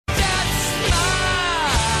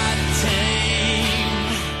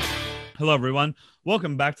Hello, everyone.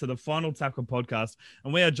 Welcome back to the Final Tackle podcast.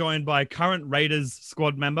 And we are joined by current Raiders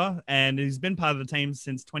squad member, and he's been part of the team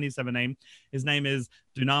since 2017. His name is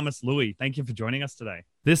Dunamis Louis. Thank you for joining us today.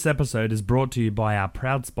 This episode is brought to you by our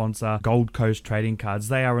proud sponsor, Gold Coast Trading Cards.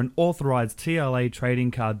 They are an authorized TLA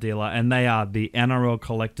trading card dealer, and they are the NRL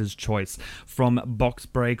collector's choice. From box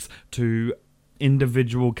breaks to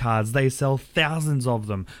individual cards, they sell thousands of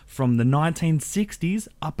them from the 1960s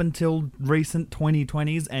up until recent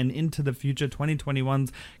 2020s and into the future 2021s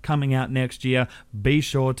coming out next year. Be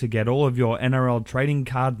sure to get all of your NRL trading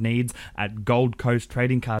card needs at Gold Coast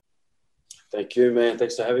Trading Cards. Thank you, man.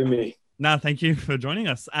 Thanks for having me. No, thank you for joining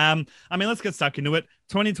us. Let's get stuck into it.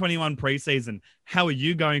 2021 preseason. How are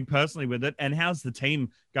you going personally with it, and how's the team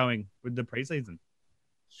going with the preseason?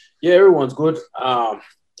 Yeah, everyone's good.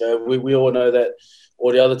 We all know that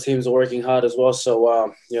all the other teams are working hard as well.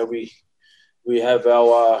 So, we have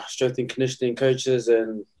our strength and conditioning coaches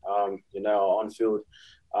and, our on-field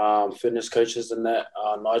fitness coaches and that,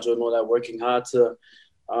 Nigel and all that, working hard to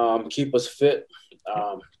keep us fit.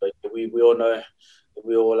 But we all know that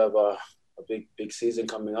we all have a big season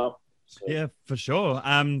coming up. So. Yeah, for sure.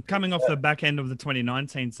 Coming off the back end of the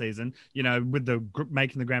 2019 season, with the group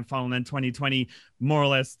making the grand final, and then 2020 more or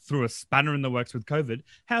less threw a spanner in the works with COVID.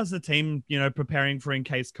 How's the team, preparing for in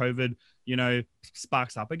case COVID,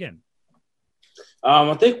 sparks up again?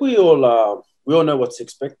 I think we all know what to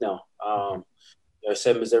expect now.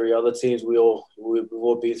 Same as every other teams, we've all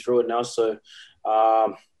been through it now. So,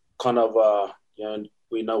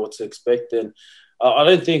 we know what to expect, and I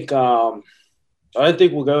don't think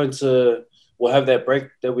we'll have that break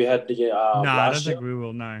that we had last year. I don't think we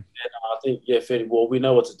will, no. And I think, we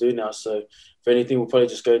know what to do now. So if anything, we'll probably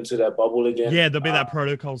just go into that bubble again. Yeah, there'll be that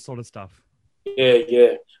protocol sort of stuff.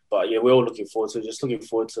 Yeah. But we're all looking forward to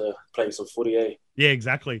playing some footy, eh? Yeah,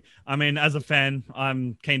 exactly. I mean, as a fan,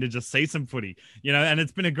 I'm keen to just see some footy, and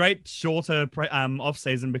it's been a great shorter off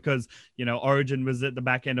season because, Origin was at the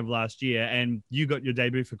back end of last year and you got your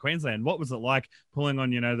debut for Queensland. What was it like pulling on,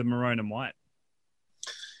 the maroon and white?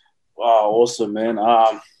 Wow, awesome, man.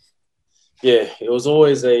 It was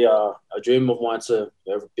always a dream of mine to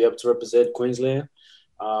be able to represent Queensland.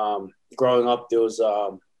 Growing up, there was,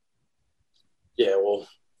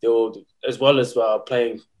 as well as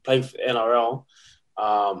playing for NRL,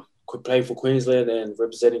 playing for Queensland and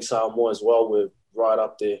representing Samoa as well. We're right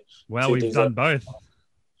up there. Well, we've done both.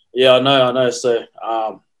 Yeah, I know. So,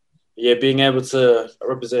 being able to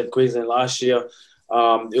represent Queensland last year,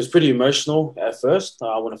 it was pretty emotional at first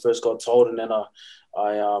when I first got told, and then I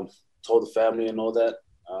told the family and all that.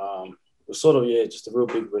 It was sort of just a real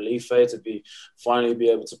big relief to finally be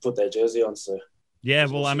able to put that jersey on. So yeah,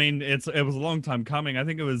 well, awesome. I mean, it was a long time coming. I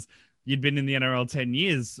think you'd been in the NRL 10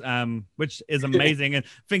 years, which is amazing. And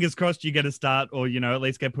fingers crossed you get a start or, at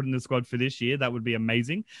least get put in the squad for this year. That would be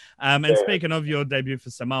amazing. And speaking of your debut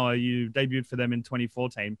for Samoa, you debuted for them in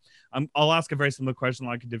 2014. I'll ask a very similar question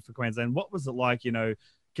like you did for Queensland. What was it like,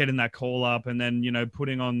 getting that call up and then,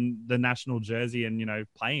 putting on the national jersey and,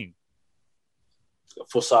 playing?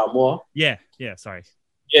 For Samoa? Yeah, sorry.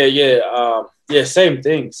 Yeah, same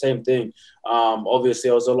thing. Obviously,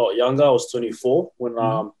 I was a lot younger. I was 24 when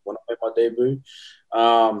I made my debut.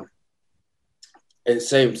 And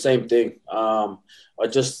same thing. I'd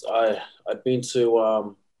been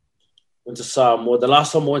to went to Samoa. The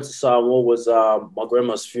last time I went to Samoa was my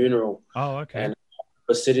grandma's funeral. Oh, okay. And I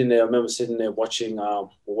remember sitting there watching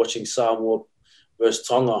Samoa versus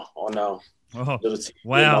Tonga on our little TV.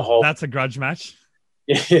 Wow, that's a grudge match.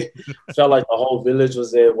 Yeah, felt like the whole village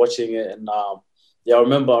was there watching it, and I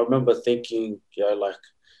remember thinking, I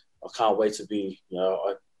can't wait to be,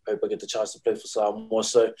 I hope I get the chance to play for Samoa.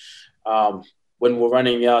 So, when we're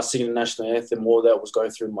running, singing the national anthem, all that was going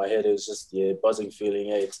through my head. It was just, buzzing feeling.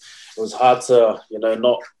 It was hard to,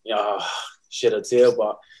 not shed a tear,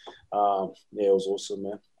 but it was awesome,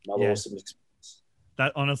 man. Another awesome experience.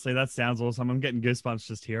 That sounds awesome. I'm getting goosebumps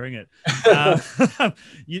just hearing it.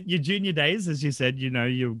 Your junior days, as you said,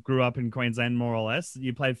 you grew up in Queensland more or less.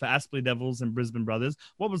 You played for Aspley Devils and Brisbane Brothers.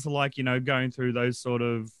 What was it like, going through those sort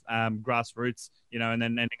of grassroots, and then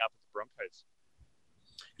ending up with the Broncos?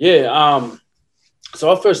 Yeah.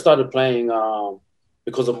 So I first started playing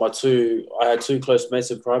because of I had two close mates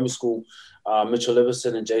in primary school, Mitchell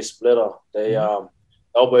Everson and Jay Splitter. They were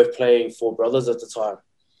both playing for Brothers at the time.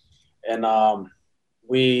 And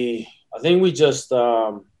we just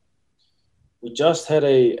had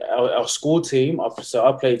our school team. So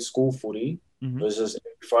I played school footy. Mm-hmm. It was just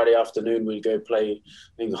every Friday afternoon we'd go play, I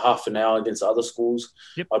think, half an hour against other schools.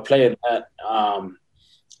 Yep. I'd play in that.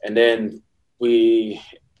 And then we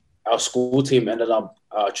our school team ended up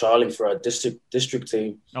trialing for a district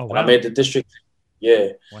team. Oh, And I wow. made the district. Yeah.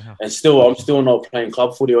 Wow. And I'm still not playing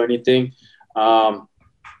club footy or anything.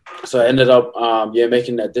 So I ended up,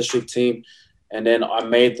 making that district team. And then I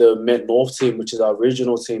made the Met North team, which is our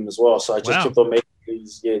regional team as well. So I just kept on making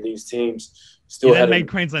these teams. You then made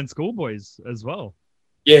Queensland Schoolboys as well.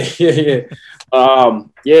 Yeah. And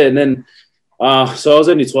then, so I was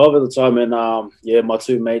only 12 at the time. And, my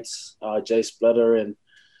two mates, Jay Splatter and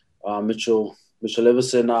Mitchell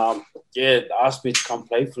Everson, asked me to come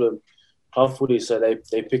play for them, club footy. So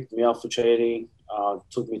they picked me up for training,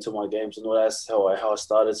 took me to my games and all that. That's how I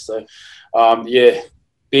started. So,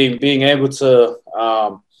 being able to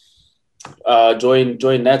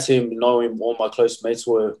join that team, knowing all my close mates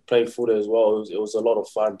were playing footy as well, it was a lot of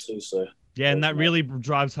fun too. So. Yeah, and that really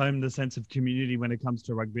drives home the sense of community when it comes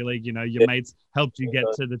to rugby league. You know, your mates helped you get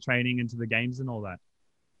to the training and to the games and all that.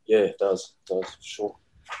 Yeah, it does for sure.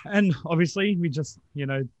 And obviously, we just,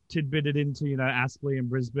 tidbitted into, Aspley and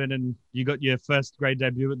Brisbane, and you got your first grade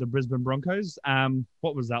debut at the Brisbane Broncos.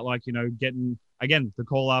 What was that like, getting, again, the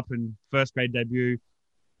call up and first grade debut,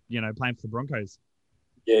 playing for the Broncos?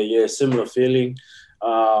 Yeah, similar feeling.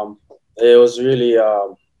 It was really,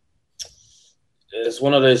 it's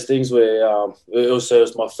one of those things where it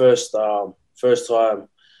was my first time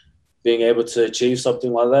being able to achieve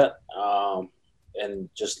something like that. And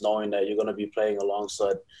just knowing that you're going to be playing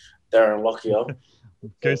alongside Darren Lockyer.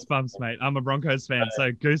 Goosebumps, mate. I'm a Broncos fan,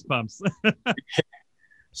 so goosebumps.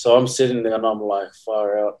 So I'm sitting there and I'm like,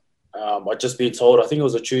 far out. I just been told, I think it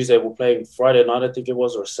was a Tuesday, we're playing Friday night, I think it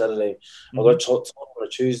was, or a Saturday. Mm-hmm. I got told on a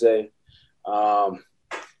Tuesday. And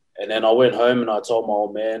then I went home and I told my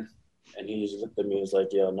old man, and he just looked at me and was like,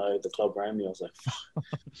 yeah, no, the club rang me. I was like, fuck.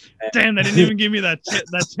 Damn, they didn't even give me that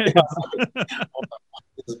chance.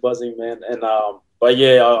 This is buzzing, man. And but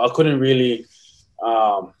yeah, I couldn't really.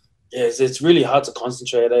 It's really hard to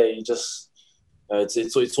concentrate. You just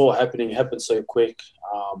it's all happening. It happened so quick.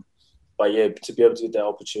 But yeah, to be able to get that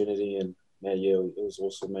opportunity, and it was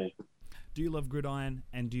awesome, man. Do you love gridiron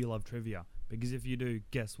and do you love trivia? Because if you do,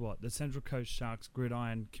 guess what? The Central Coast Sharks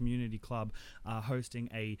Gridiron Community Club are hosting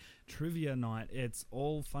a trivia night. It's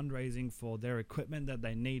all fundraising for their equipment that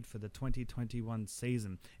they need for the 2021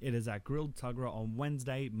 season. It is at Grilled Tuggerah on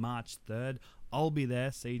Wednesday, March 3rd. I'll be there,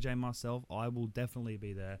 CJ, myself. I will definitely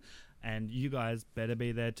be there. And you guys better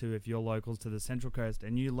be there too if you're locals to the Central Coast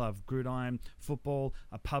and you love gridiron, football,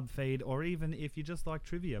 a pub feed, or even if you just like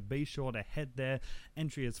trivia, be sure to head there.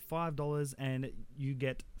 Entry is $5 and you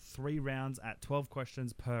get 3 rounds at 12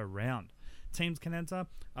 questions per round. Teams can enter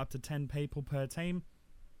up to 10 people per team.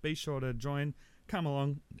 Be sure to join. Come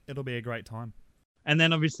along. It'll be a great time. And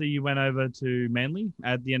then obviously you went over to Manly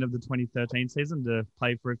at the end of the 2013 season to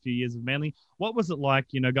play for a few years with Manly. What was it like,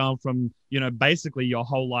 going from, basically your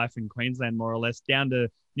whole life in Queensland, more or less, down to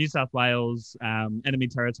New South Wales, enemy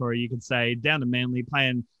territory, you could say, down to Manly,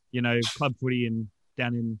 playing, club footy and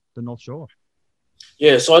down in the North Shore?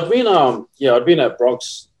 Yeah, so I'd been at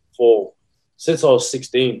Bronx since I was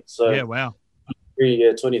 16. So yeah, wow.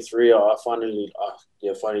 23, I finally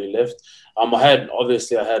left. I had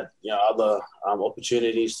other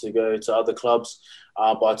opportunities to go to other clubs,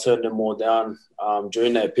 but I turned them all down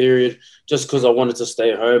during that period just because I wanted to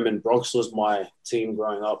stay home, and Bronx was my team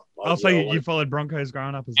growing up. So you followed Broncos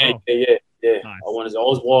growing up as well? Yeah. Nice. I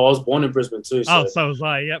was born in Brisbane too. So was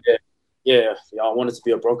I. Yep. Yeah. I wanted to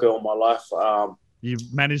be a Bronco all my life. You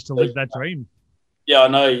managed to live that dream. Yeah, I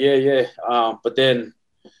know. Yeah. But then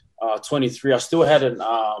 23, I still hadn't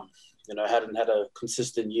had a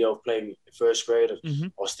consistent year of playing first grade. Mm-hmm.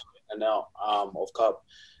 I was still in and out of cup.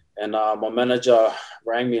 And my manager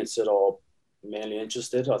rang me and said, "Oh, Manly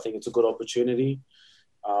interested. I think it's a good opportunity.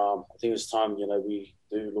 I think it's time, we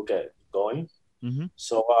do look at going." Mm-hmm.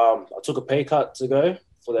 So I took a pay cut to go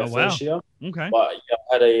for that first year. Okay. But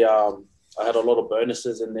I had a lot of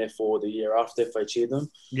bonuses in there for the year after if I achieved them.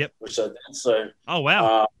 Yep. Which I did. So. Oh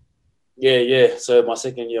wow. Yeah. So my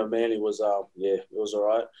second year of Manly was it was all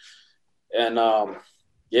right. And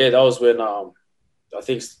that was when I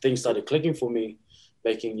think things started clicking for me,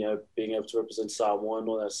 being able to represent Samoa and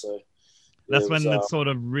all that. So that's when it sort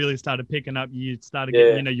of really started picking up. You started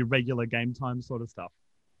getting your regular game time sort of stuff.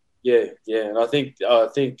 Yeah. And I think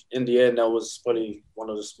in the end that was probably one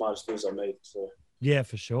of the smartest moves I made. So. Yeah,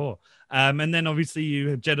 for sure. And then obviously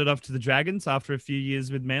you jetted off to the Dragons after a few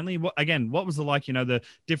years with Manly. What was it like, the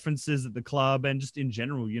differences at the club and just in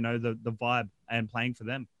general, the vibe and playing for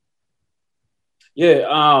them?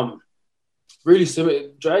 Yeah, really similar.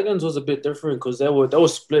 Dragons was a bit different because they were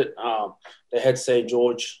split. They had St.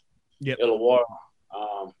 George, Illawarra,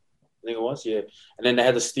 I think it was, yeah. And then they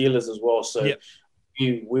had the Steelers as well. So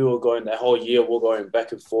we were going that whole year. We're going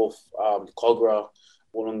back and forth. Kogarah,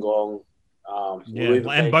 Wollongong.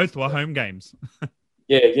 And both were home games.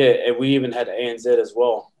 Yeah, and we even had ANZ as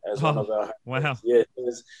well as one of our home wow. games. Yeah,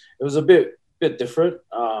 it was a bit different.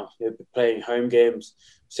 Playing home games.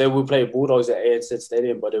 So we play Bulldogs at ANZ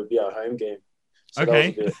Stadium, but it would be our home game. So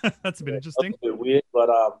okay, that was a bit, that's a bit interesting. A bit weird, but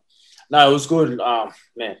no, it was good.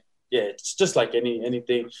 Man, yeah, it's just like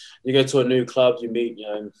anything. You go to a new club, you meet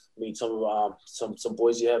some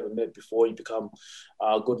boys you haven't met before. You become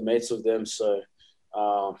good mates with them. So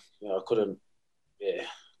I couldn't. Yeah,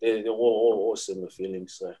 they're all similar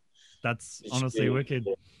feelings. So that's honestly wicked.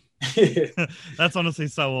 Yeah. That's honestly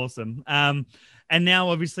so awesome. And now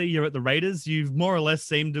obviously you're at the Raiders. You've more or less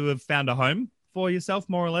seemed to have found a home for yourself,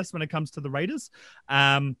 more or less, when it comes to the Raiders.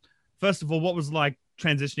 First of all, what was like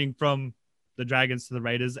transitioning from the Dragons to the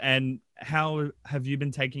Raiders, and how have you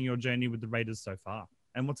been taking your journey with the Raiders so far,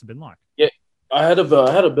 and what's it been like? Yeah, I had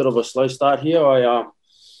a bit of a slow start here.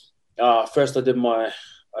 First I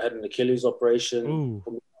had an Achilles operation.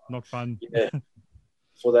 Ooh, not fun. Yeah,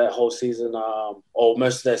 for that whole season, or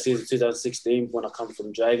most of that season, 2016, when I come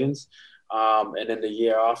from Dragons, and then the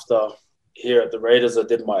year after here at the Raiders, I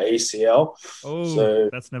did my ACL. Oh, so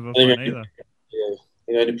that's never fun either. Yeah, I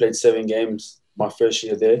think I only played 7 games my first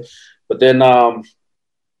year there, but then after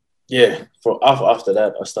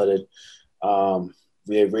that, I started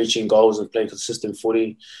reaching goals and playing consistent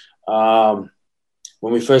footy. When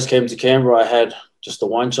we first came to Canberra, I had just the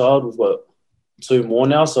one child. We've got 2 more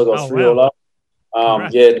now, so I got 3 all up.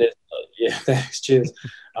 Thanks, cheers.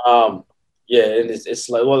 And it's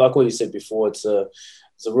like like what you said before. It's a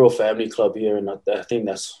real family club here, and I think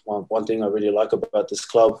that's one thing I really like about this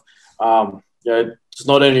club. It's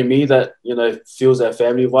not only me that feels that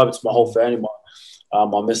family vibe. It's my whole family.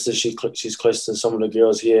 My missus, she's close to some of the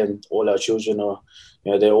girls here, and all our children are,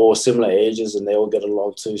 they're all similar ages, and they all get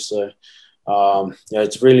along too. So.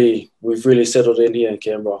 We've really settled in here in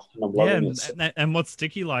Canberra, and I'm loving it. So. And what's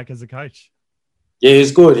Sticky like as a coach? Yeah,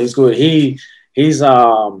 he's good. He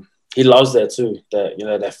loves that too.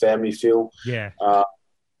 That family feel. Yeah.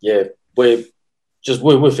 We're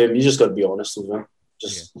with him. You just got to be honest with him.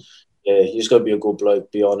 You just got to be a good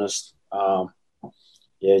bloke. Be honest.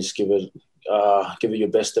 Just give it your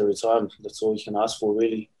best every time. That's all you can ask for,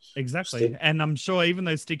 really. Exactly. And I'm sure even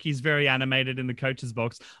though Sticky's very animated in the coach's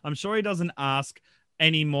box, I'm sure he doesn't ask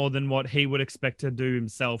any more than what he would expect to do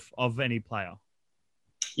himself of any player.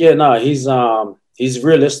 Yeah, no, he's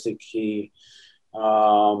realistic. He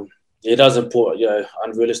doesn't put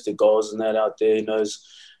unrealistic goals and that out there. He knows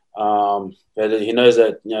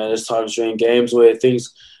that there's times during games where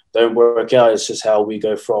things don't work out. It's just how we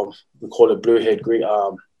go from, we call it redhead,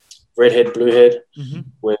 bluehead,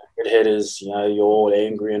 where redhead is, you're all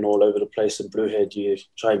angry and all over the place, and bluehead, you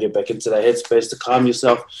try and get back into that headspace to calm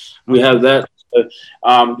yourself. We have that. So,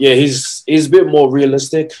 he's a bit more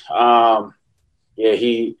realistic.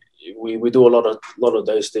 We do a lot of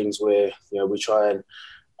those things where, we try and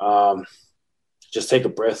just take a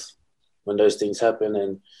breath when those things happen.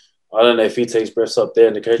 And I don't know if he takes breaths up there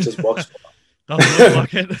in the coach's box. Doesn't look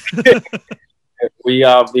like it.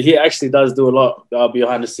 He actually does do a lot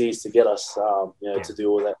behind the scenes to get us, to do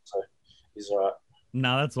all that. So he's all right.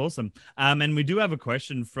 No, that's awesome. And we do have a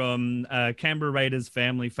question from Canberra Raiders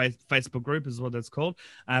family Facebook group is what it's called.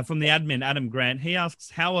 From the admin, Adam Grant. He asks,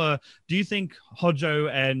 do you think Hodjo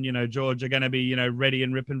and, George are going to be, ready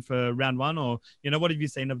and ripping for round 1? Or, what have you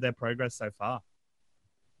seen of their progress so far?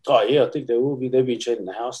 Oh, yeah, I think they will be. They'll be treating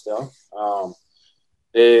the house down.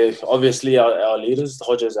 They're obviously our leaders.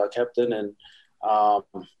 Hodjo is our captain, and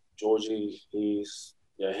Georgie, he's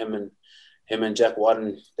him and Jack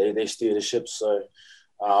Wadden, they steer the ship. So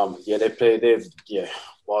they play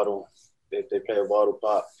vital. They play a vital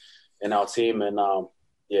part in our team, and they'll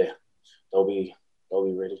be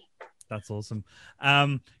ready. That's awesome.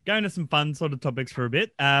 Going to some fun sort of topics for a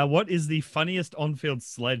bit. What is the funniest on-field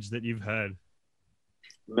sledge that you've heard?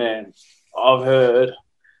 Man, I've heard.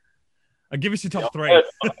 Give us your top 3. I've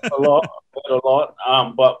heard a lot.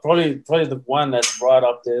 But probably the one that's right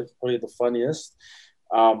up there, probably the funniest,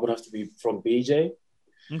 would have to be from BJ.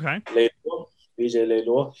 Okay. BJ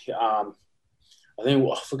Leilor.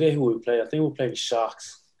 I forget who we played. I think we were playing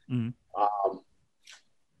Sharks.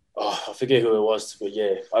 I forget who it was, but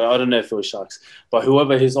I don't know if it was Sharks. But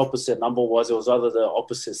whoever his opposite number was, it was either the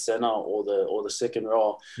opposite center or the second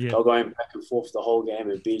row. Yeah. They were going back and forth the whole game,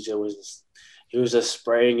 and BJ was just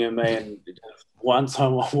spraying him, man. One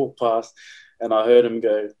time I walked past and I heard him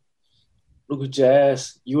go, "Look at your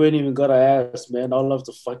ass. You ain't even got an ass, man. I'd love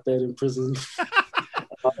to fuck that in prison."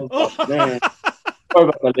 I was like, man, sorry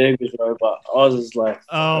about the language, bro, but I was just like,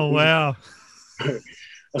 oh, wow. I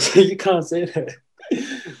was like, you can't say that.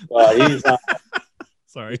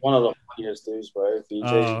 Sorry. He's one of the funniest dudes, bro.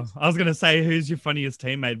 BJ. I was gonna say who's your funniest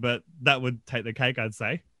teammate, but that would take the cake, I'd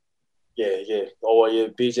say. Yeah. Oh, yeah,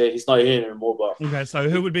 BJ. He's not here anymore, but Okay, so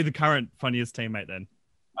who would be the current funniest teammate then?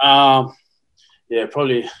 Yeah,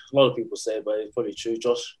 probably a lot of people say, but it's probably true.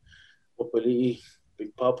 Josh Opaliti,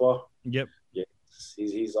 Big Papa. Yep. Yeah,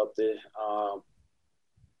 he's up there.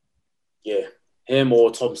 Yeah, him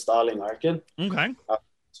or Tom Starling, I reckon. Okay.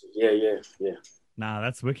 Yeah. Nah,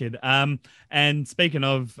 that's wicked. And speaking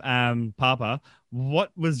of Papa,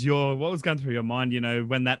 what was going through your mind,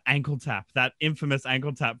 when that ankle tap, that infamous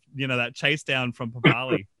ankle tap, that chase down from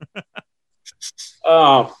Papali?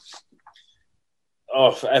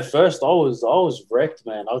 At first I was wrecked,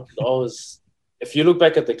 man. I was. If you look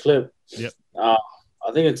back at the clip, yep. I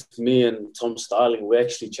think it's me and Tom Starling. We're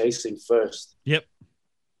actually chasing first. Yep.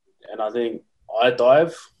 And I think I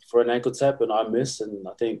dive for an ankle tap and I miss, and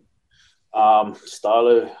I think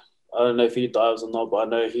Starlo, I don't know if he dives or not, but I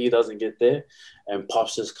know he doesn't get there, and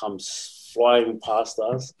Pops just comes flying past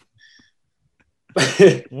us.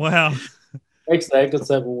 Wow. Makes the ankle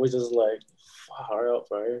tap, and we're just like, far up,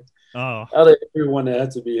 bro. Oh. Out of everyone, it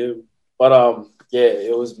had to be him. But yeah,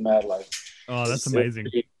 it was mad. Like, oh, that's amazing.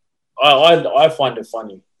 I find it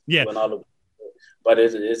funny. Yeah. When I look, but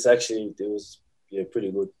it was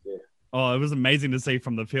pretty good. Yeah. Oh, it was amazing to see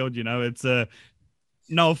from the field. It's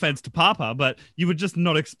no offense to Papa, but you would just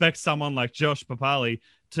not expect someone like Josh Papali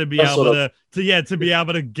to be able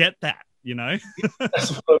to get that.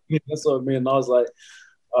 That's what I mean. I was like,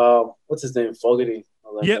 what's his name? Fogarty. I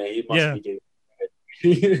was like, yep. Man, he must be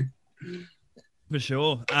getting for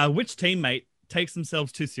sure. Which teammate takes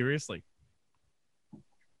themselves too seriously?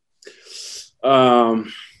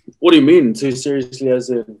 What do you mean too seriously? As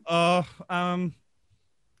in?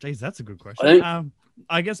 Geez, that's a good question.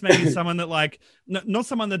 I guess maybe someone that not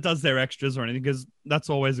someone that does their extras or anything, because that's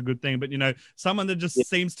always a good thing. But someone that just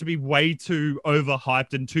seems to be way too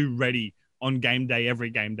overhyped and too ready on game day, every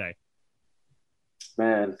game day.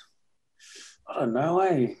 Man, I don't know.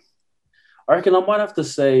 I reckon I might have to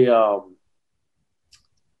say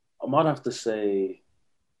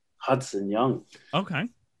Hudson Young. Okay.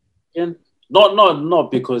 And not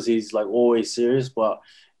because he's like always serious, but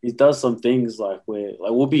he does some things like where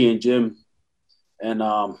like we'll be in gym and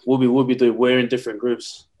we'll be we're in different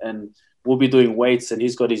groups and we'll be doing weights and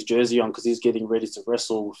he's got his jersey on because he's getting ready to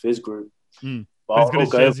wrestle with his group. He's got his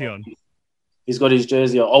jersey on. He's got his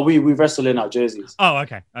jersey on. Oh, we wrestle in our jerseys. Oh,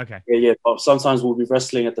 okay. Yeah. But sometimes we'll be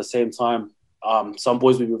wrestling at the same time. Some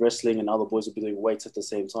boys will be wrestling and other boys will be doing weights at the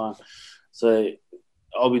same time. So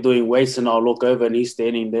I'll be doing weights and I'll look over and he's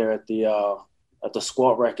standing there at the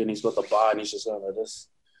squat rack and he's got the bar and he's just going like this.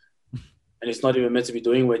 And he's not even meant to be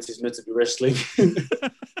doing weights. He's meant to be wrestling.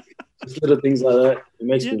 Just little things like that. It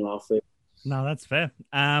makes me laugh. No, that's fair.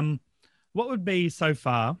 What would be so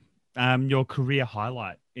far your career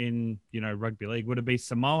highlight in rugby league? Would it be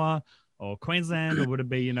Samoa or Queensland, or would it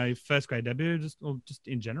be first grade debut, just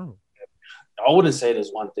in general? I wouldn't say there's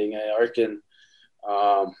one thing. I reckon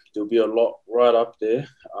there'll be a lot right up there.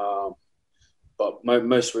 But my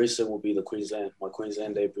most recent will be my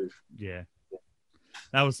Queensland debut. Yeah.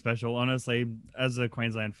 That was special, honestly. As a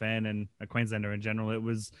Queensland fan and a Queenslander in general, it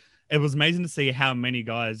was amazing to see how many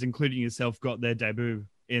guys, including yourself, got their debut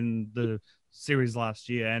in the series last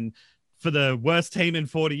year. And for the worst team in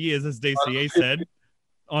 40 years, as DCE said,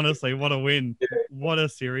 honestly, what a win. What a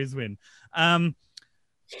series win.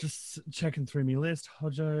 Just checking through my list.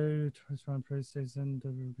 Hojo, first round preseason.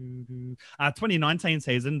 2019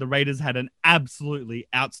 season, the Raiders had an absolutely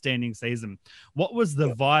outstanding season. What was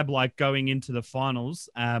the vibe like going into the finals?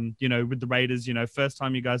 With the Raiders, first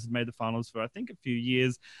time you guys had made the finals for, I think, a few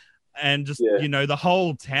years. And just, the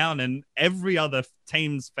whole town and every other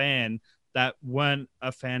team's fan that weren't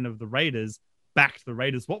a fan of the Raiders backed the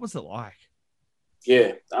Raiders. What was it like?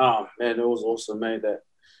 Yeah. Man, it was awesome, mate, that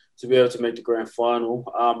to be able to make the grand final.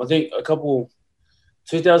 I think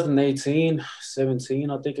 2018,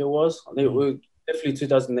 17, I think it was. I think it was definitely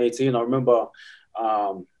 2018. I remember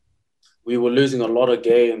we were losing a lot of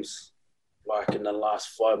games like in the last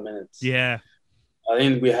 5 minutes. Yeah. I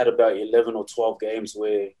think we had about 11 or 12 games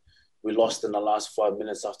where we lost in the last 5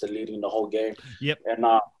 minutes after leading the whole game. Yep. And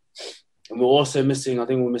we're also missing, I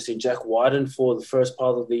think we're missing Jack Wyden for the first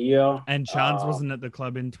part of the year. And Chance wasn't at the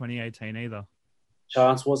club in 2018 either.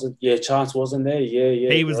 Chance wasn't there.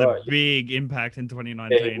 Yeah. He was a big impact in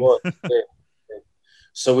 2019. Yeah, he was. Yeah.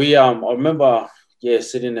 So I remember,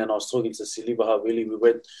 sitting there and I was talking to Siliba Havili.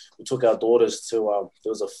 We took our daughters to, there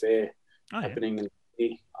was a fair happening in the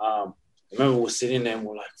city. remember we were sitting there and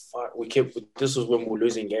we're like, fuck, this was when we were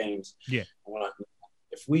losing games. Yeah. And we're like,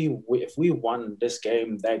 if we won this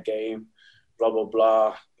game, that game, blah, blah,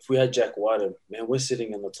 blah, if we had Jack White, man, we're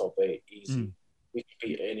sitting in the top 8 easy. We can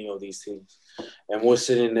beat any of these teams. And we're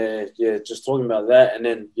sitting there, just talking about that. And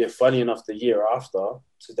then, funny enough, the year after,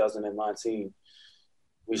 2019,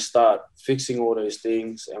 we start fixing all those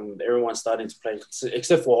things and everyone's starting to play,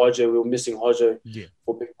 except for Hodjo. We were missing Hodjo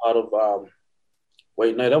for a big part of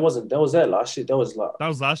wait, no, that was last year. That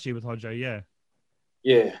was last year with Hodjo, yeah.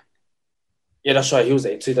 Yeah, that's right. He was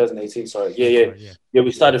 2018, sorry. Yeah,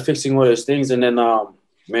 we started fixing all those things and then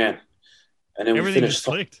man. And then everything we finished just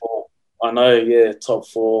clicked. Top 4. I know, top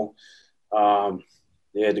 4.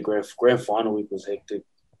 The grand final week was hectic.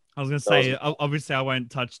 I was going to say, obviously, I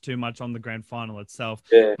won't touch too much on the grand final itself.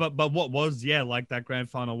 Yeah. But what was, like that grand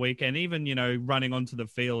final week, and even, running onto the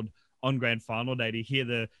field on grand final day to hear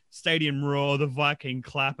the stadium roar, the Viking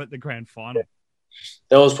clap at the grand final.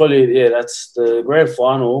 That was probably, that's the grand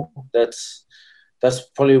final. That's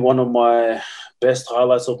probably one of my best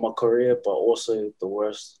highlights of my career, but also the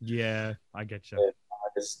worst. Yeah, I get you. Yeah,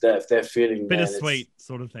 it's that feeling, bittersweet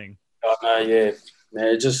sort of thing. Oh, no, yeah. Man,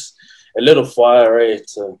 it's just a little fire,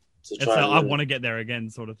 to try. I want to get there again,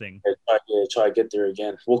 sort of thing. Try to get there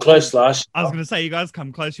again. We're close last year. I was going to say, you guys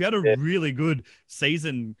come close. You had a really good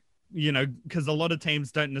season, because a lot of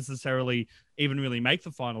teams don't necessarily even really make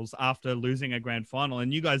the finals after losing a grand final,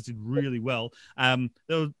 and you guys did really well. There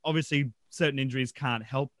were obviously certain injuries can't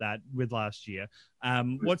help that with last year.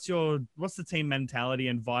 What's the team mentality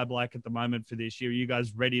and vibe like at the moment for this year? Are you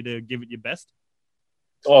guys ready to give it your best?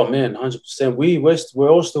 Oh man, 100%. We're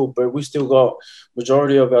all still, but we still got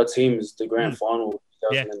majority of our team is the grand final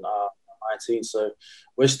 2019. So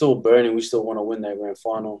we're still burning. We still want to win that grand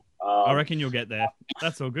final. I reckon you'll get there.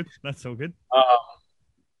 That's all good.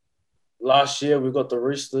 Last year we got the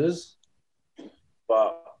Roosters,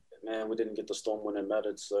 but man, we didn't get the Storm when it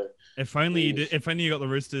mattered. So if only you got the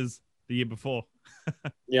Roosters the year before.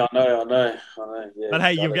 Yeah, I know. Yeah, but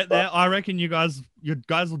hey, you'll get there. I reckon you guys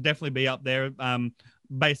will definitely be up there.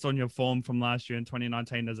 Based on your form from last year in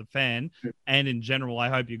 2019 as a fan and in general, I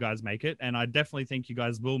hope you guys make it. And I definitely think you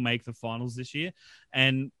guys will make the finals this year.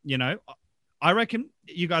 And, I reckon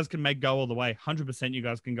you guys can go all the way. 100% you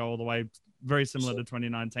guys can go all the way. Very similar to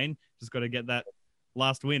 2019. Just got to get that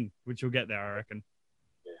last win, which you'll get there, I reckon.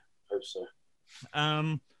 Yeah, hope so.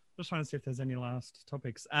 Just trying to see if there's any last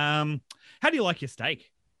topics. How do you like your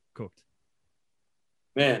steak cooked?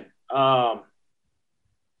 Man,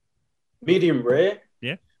 medium rare.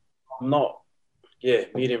 Yeah.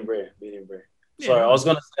 Medium rare. Yeah, Sorry, I was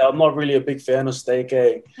gonna say I'm not really a big fan of steak.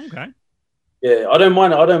 Okay. Yeah, I don't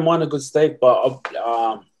mind a good steak, but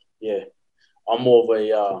I'm more of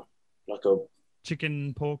a like a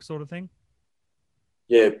chicken pork sort of thing.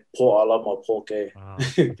 Yeah, pork. I love my pork. Oh,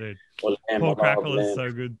 dude. Or lamb. Pork crackle is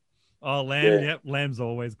so good. Oh, lamb. Yeah. Yep, lamb's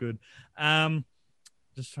always good.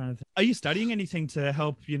 Just trying to think. Are you studying anything to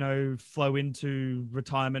help, flow into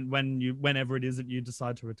retirement whenever it is that you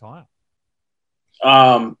decide to retire?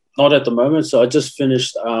 Not at the moment. So I just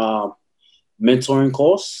finished mentoring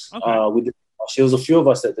course. Okay. There was a few of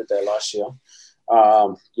us that did that last year.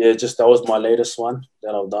 That was my latest one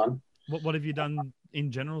that I've done. What have you done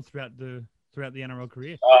in general throughout the NRL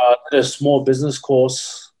career? Did a small business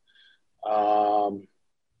course. I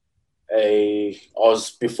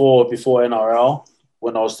was before NRL.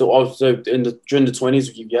 When I was during the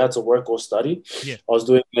 20s, you had to work or study. Yeah. I was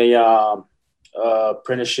doing a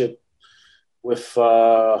apprenticeship with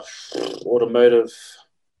automotive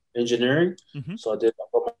engineering. Mm-hmm. So I got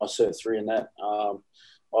my Cert 3 in that. I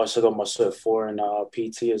also got my Cert 4 in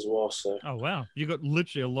PT as well. So. Oh wow, you got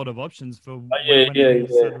literally a lot of options for when you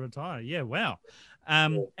decide to retire. Yeah, wow.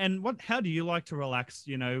 And how do you like to relax?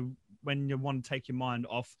 When you want to take your mind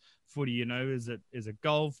off footy, is it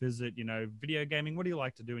golf? Is it video gaming? What do you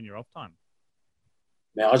like to do in your off time?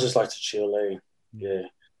 Man, I just like to chill. Yeah.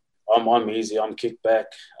 I'm easy. I'm kicked back.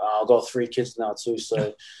 I've got 3 kids now too,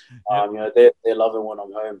 so they're loving when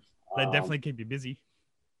I'm home. They definitely keep you busy.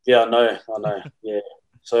 Yeah, I know. Yeah.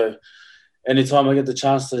 So anytime I get the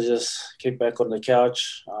chance to just kick back on the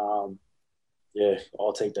couch, I'll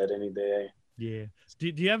take that any day. Yeah. Do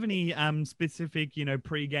you have any specific,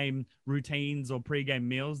 pre-game routines or pre-game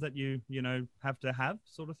meals that you have to have,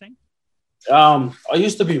 sort of thing? I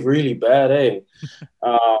used to be really bad, I've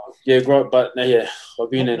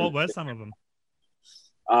been in. What were some of them?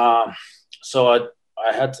 So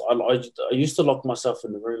I used to lock myself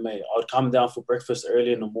in the room, mate. I'd come down for breakfast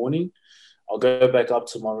early in the morning. I'll go back up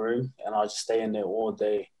to my room and I'll just stay in there all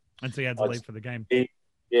day. Until you had to leave for the game.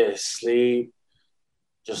 Sleep,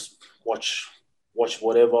 just watch watch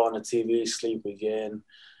whatever on the TV, sleep again.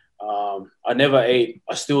 I never ate.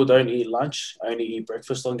 I still don't eat lunch. I only eat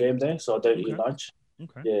breakfast on game day, so I don't eat lunch.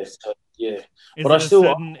 Okay. Yeah, so, yeah. Is but it I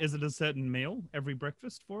still. Is it a certain meal every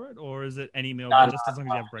breakfast for it, or is it any meal just as long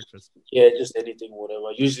as you have breakfast? Yeah, just anything,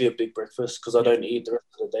 whatever. Usually a big breakfast because I don't eat the rest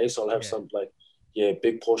of the day, so I'll have some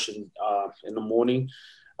big portion in the morning.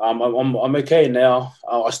 I'm okay now.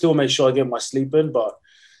 I still make sure I get my sleep in, but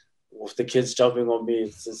with the kids jumping on me,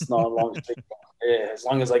 it's not a long sleep. Yeah, as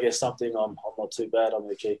long as I get something, I'm not too bad. I'm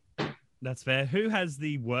okay. That's fair. Who has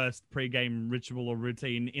the worst pre-game ritual or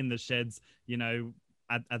routine in the sheds,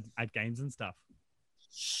 at games and stuff?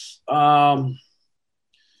 I'm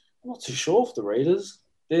not too sure of the Raiders.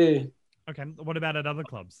 They're okay. What about at other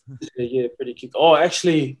clubs? yeah, pretty cute. Oh,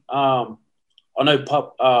 actually, I know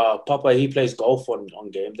Papa. He plays golf on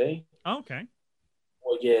game day. Oh, okay.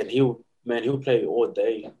 Well, yeah, and he'll play all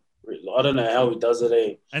day. I don't know how he does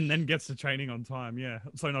it. And then gets to training on time. Yeah,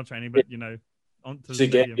 so not training, but onto the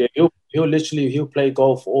stadium. Yeah, he'll play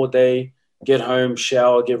golf all day. Get home,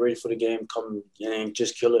 shower, get ready for the game, come and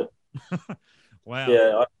just kill it. Wow.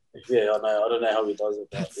 Yeah, I know. I don't know how he does it.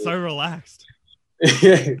 That's so relaxed.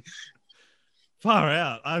 Yeah. Far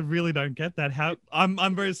out. I really don't get that. How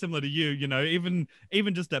I'm very similar to you.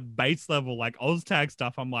 Even just at base level, like OzTag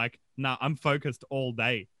stuff, I'm like, nah, I'm focused all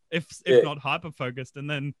day. If not hyper focused, and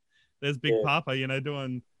then there's Big Papa,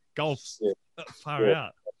 doing golf. Yeah. Far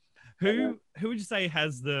out. Who would you say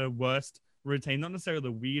has the worst routine? Not necessarily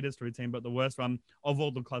the weirdest routine, but the worst one of all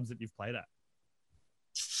the clubs that you've played at?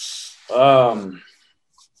 Oh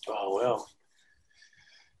well.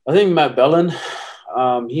 I think Matt Bellin.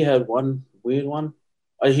 He had one weird one.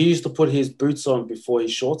 He used to put his boots on before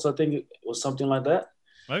his shorts. I think it was something like that.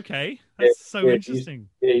 Okay, that's so interesting.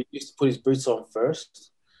 He used to put his boots on first.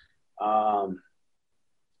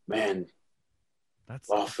 Man.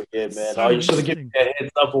 I forget, man. So you should have given me a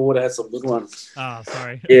heads up or would have had some good ones.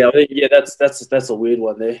 Sorry. Yeah, I think, that's a weird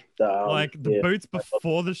one there. Like the boots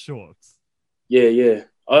before the shorts. Yeah.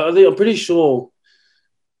 I'm pretty sure.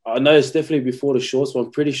 I know it's definitely before the shorts, but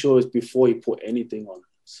I'm pretty sure it's before he put anything on.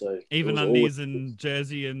 So even undies and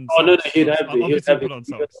jersey and no, he'd have put on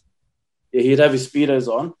socks. Yeah, he'd have his speedos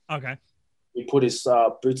on. Okay. He put his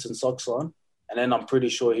boots and socks on, and then I'm pretty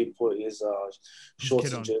sure he'd put his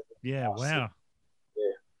shorts and jersey. Yeah, wow.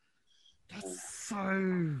 Yeah. That's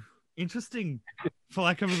so interesting, for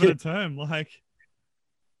lack of a better term. Like,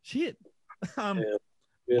 shit. Wow.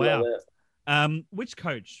 Like which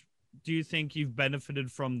coach do you think you've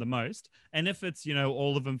benefited from the most? And if it's,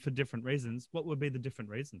 all of them for different reasons, what would be the different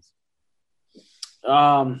reasons?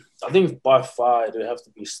 I think by far it would have to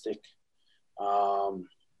be Stick.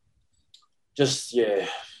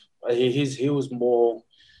 He was more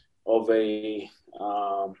of a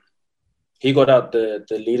he got out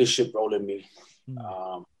the leadership role in me.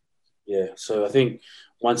 So I think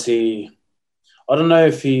once I don't know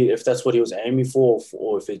if that's what he was aiming for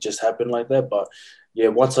or if it just happened like that, but yeah,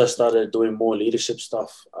 once I started doing more leadership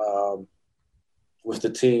stuff with the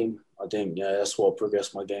team, I think that's what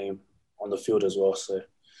progressed my game on the field as well. So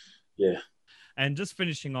yeah. And just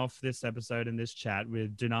finishing off this episode and this chat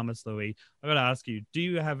with Dunamis Louis, I got to ask you, do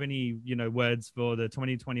you have any, words for the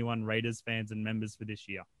 2021 Raiders fans and members for this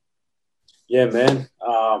year? Yeah, man.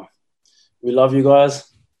 We love you guys.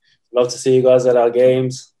 Love to see you guys at our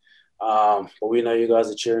games. But we know you guys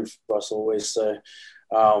are cheering for us always. So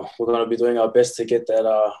we're going to be doing our best to get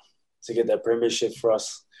that premiership for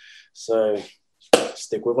us. So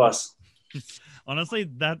stick with us. Honestly,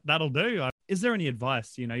 that'll do. Is there any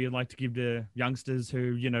advice, you'd like to give to youngsters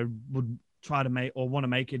who, would try to make or want to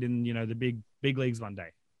make it in, the big leagues one day?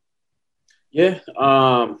 Yeah.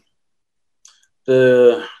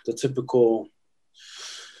 The typical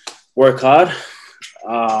work hard.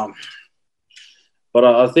 But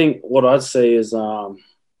I think what I'd say is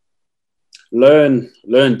learn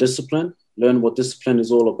discipline, learn what discipline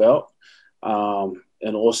is all about,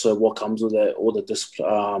 and also what comes with that, all the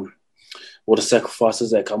discipline, all the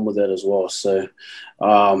sacrifices that come with that as well. So,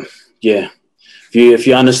 if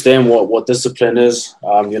you understand what discipline is,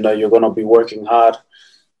 you're going to be working hard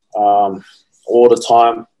all the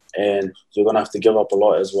time, and you're going to have to give up a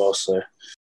lot as well. So